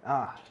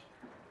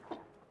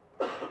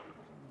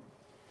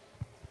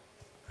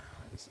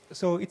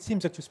 So it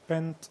seems that you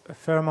spent a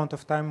fair amount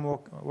of time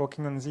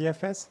working on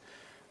ZFS.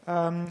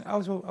 I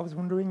was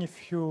wondering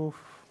if you,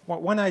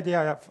 one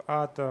idea I have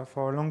had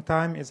for a long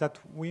time is that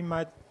we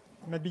might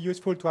be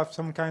useful to have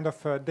some kind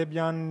of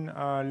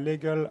Debian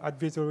legal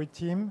advisory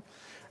team,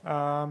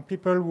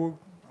 people who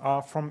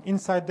are from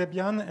inside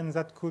Debian and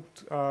that could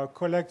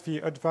collect the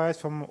advice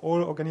from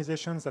all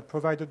organizations that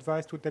provide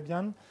advice to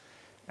Debian,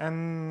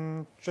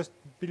 and just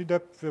build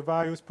up the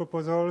various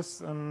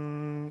proposals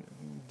and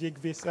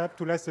dig this up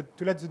to let the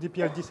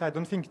DPL decide. I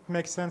don't think it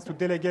makes sense to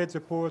delegate the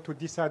power to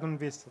decide on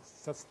this.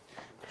 That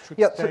should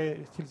stay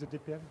still the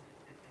DPL.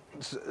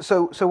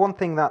 So one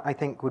thing that I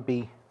think would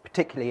be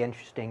particularly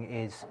interesting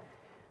is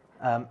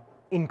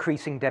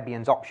increasing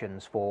Debian's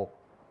options for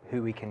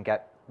who we can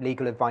get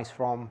legal advice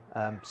from.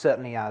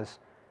 Certainly, as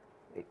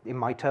in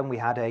my term, we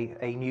had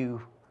a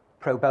new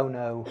pro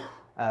bono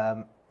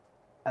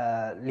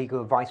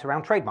legal advice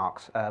around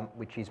trademarks,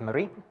 which is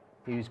Marie,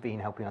 who's been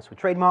helping us with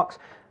trademarks.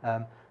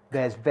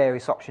 There's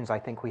various options I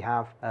think we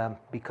have,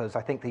 because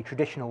I think the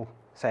traditional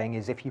saying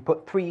is if you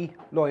put 3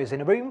 lawyers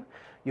in a room,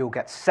 you'll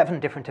get 7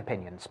 different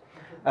opinions.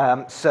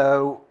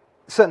 So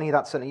certainly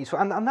that's certainly useful.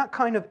 And that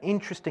kind of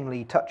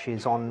interestingly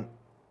touches on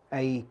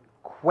a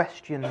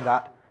question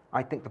that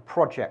I think the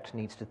project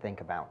needs to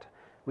think about,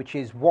 which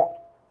is what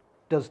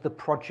does the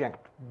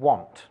project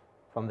want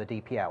from the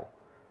DPL?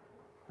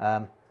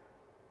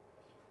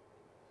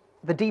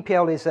 The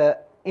DPL is an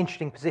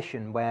interesting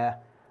position where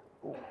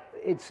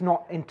it's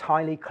not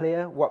entirely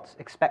clear what's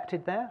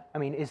expected there. I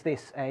mean, is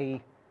this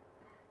a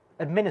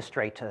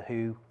administrator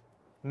who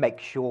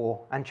makes sure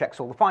and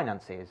checks all the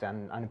finances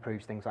and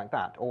approves things like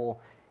that? Or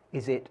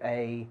is it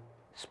a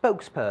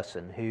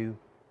spokesperson who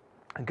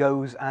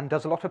goes and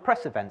does a lot of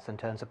press events and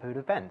turns up at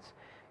events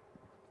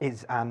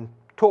and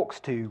talks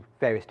to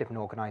various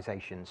different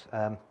organizations?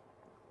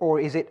 or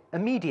is it a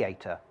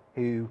mediator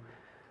who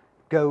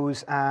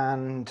goes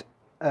and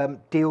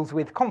deals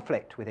with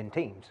conflict within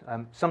teams?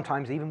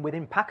 Sometimes even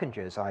within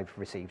packagers I've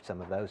received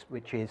some of those,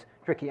 which is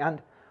tricky.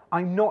 And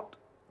I'm not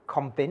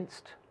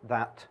convinced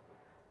that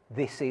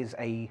this is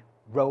a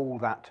role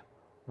that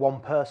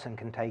one person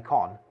can take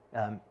on,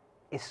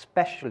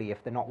 especially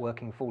if they're not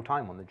working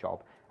full-time on the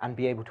job and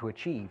be able to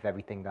achieve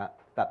everything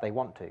that they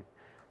want to.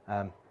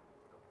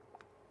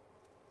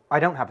 I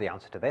don't have the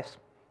answer to this,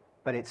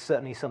 but it's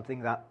certainly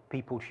something that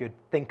people should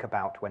think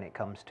about when it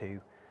comes to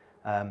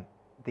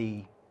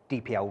the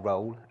DPL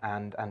role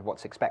and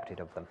what's expected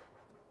of them.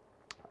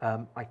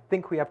 I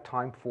think we have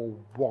time for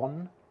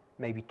one,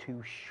 maybe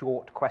two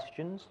short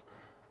questions,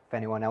 if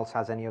anyone else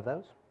has any of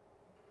those.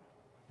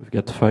 We've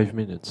got 5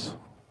 minutes.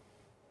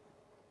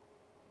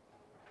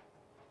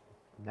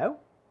 No?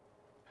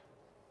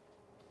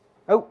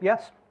 Oh,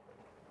 yes.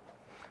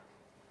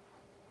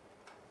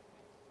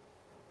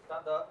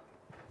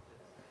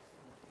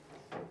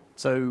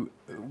 So,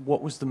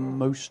 what was the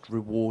most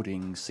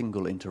rewarding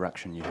single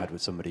interaction you had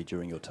with somebody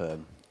during your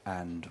term,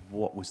 and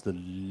what was the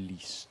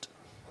least?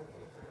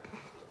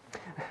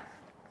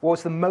 What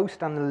was the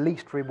most and the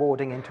least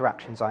rewarding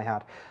interactions I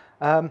had?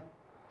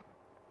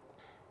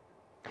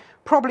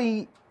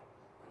 Probably,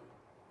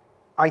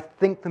 I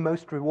think the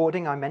most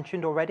rewarding I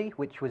mentioned already,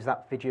 which was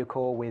that video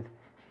call with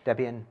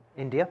Debbie in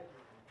India.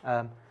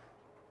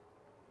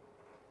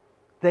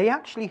 They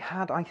actually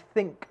had, I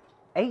think,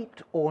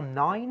 8 or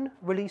 9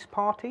 release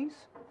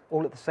parties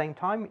all at the same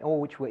time,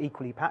 all which were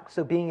equally packed.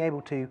 So being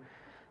able to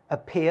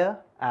appear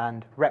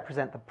and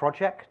represent the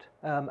project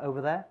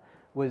over there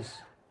was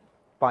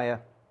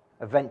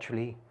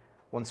eventually,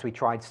 once we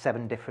tried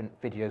 7 different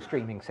video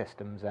streaming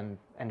systems and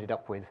ended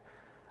up with,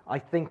 I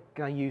think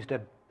I used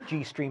a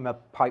GStreamer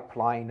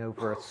pipeline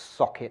over a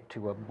socket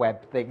to a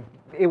web thing.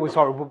 It was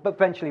horrible, but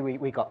eventually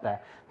we got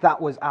there. That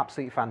was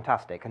absolutely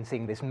fantastic, and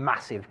seeing this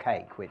massive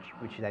cake,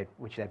 which they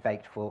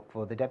baked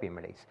for the Debian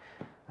release.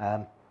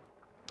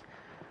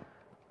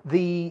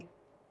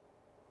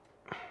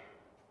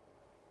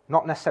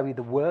 Not necessarily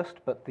the worst,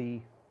 but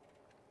the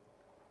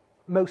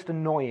most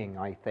annoying,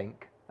 I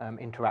think,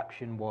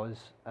 interaction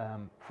was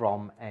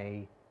from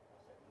a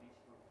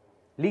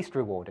least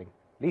rewarding.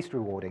 Least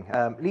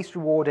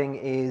rewarding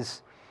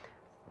is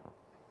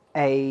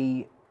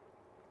a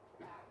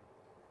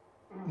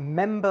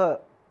member,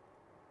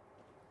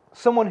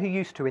 someone who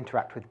used to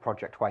interact with the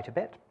project quite a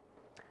bit,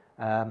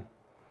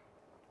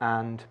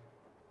 and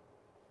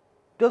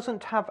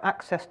doesn't have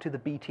access to the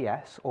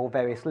BTS or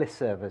various list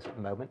servers at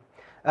the moment,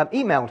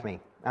 emailed me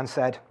and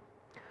said,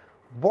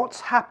 "What's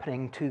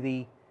happening to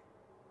the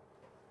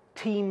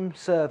team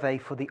survey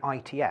for the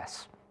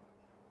ITS?"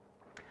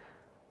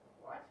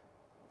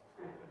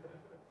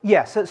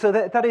 Yes, so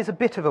that is a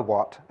bit of a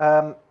what.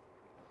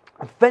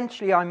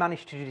 Eventually I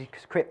managed to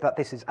decrypt that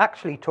this is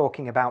actually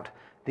talking about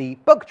the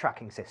bug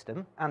tracking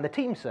system, and the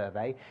team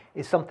survey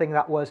is something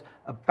that was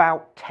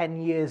about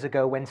 10 years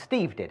ago when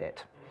Steve did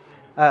it.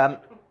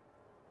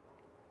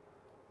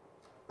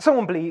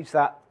 Someone believes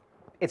that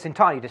it's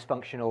entirely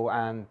dysfunctional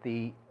and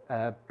the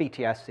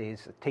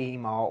BTS's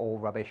team are all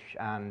rubbish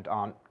and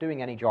aren't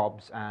doing any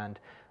jobs and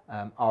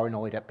are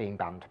annoyed at being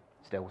banned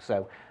still.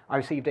 So I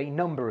received a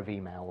number of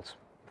emails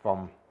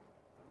from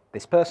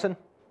this person.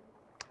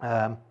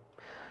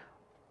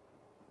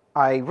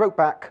 I wrote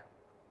back,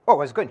 I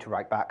was going to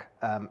write back,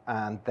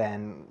 and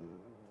then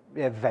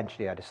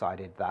eventually I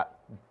decided that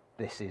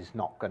this is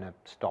not going to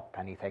stop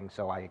anything,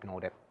 so I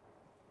ignored it.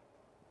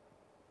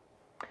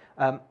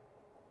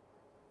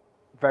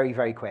 Very,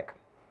 very quick.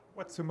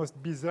 What's the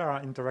most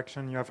bizarre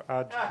interaction you have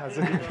had as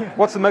a DPL?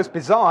 What's the most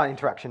bizarre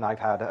interaction I've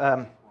had?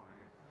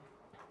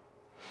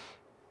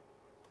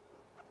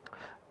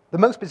 The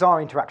most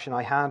bizarre interaction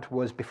I had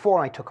was before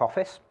I took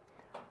office.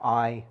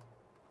 I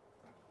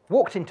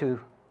walked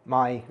into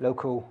my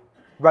local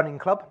running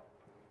club,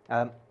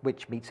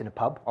 which meets in a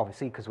pub,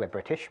 obviously, because we're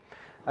British.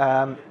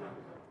 Turned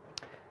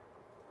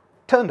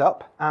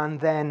up, and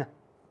then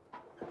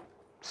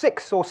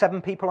 6 or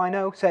 7 people I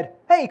know said,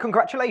 "Hey,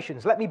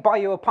 congratulations, let me buy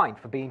you a pint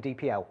for being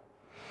DPL."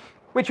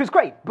 Which was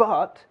great,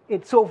 but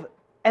it sort of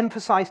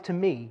emphasized to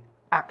me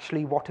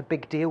actually what a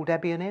big deal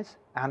Debian is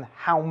and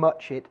how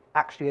much it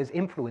actually has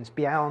influenced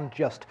beyond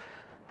just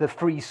the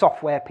free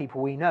software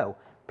people we know.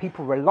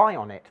 People rely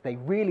on it, they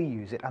really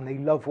use it, and they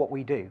love what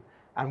we do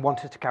and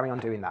want us to carry on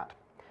doing that.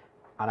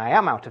 And I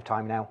am out of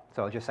time now,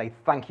 so I'll just say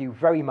thank you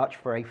very much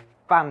for a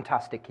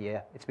fantastic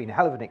year. It's been a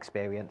hell of an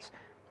experience.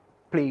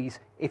 Please,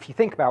 if you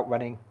think about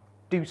running,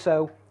 do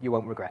so. You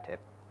won't regret it.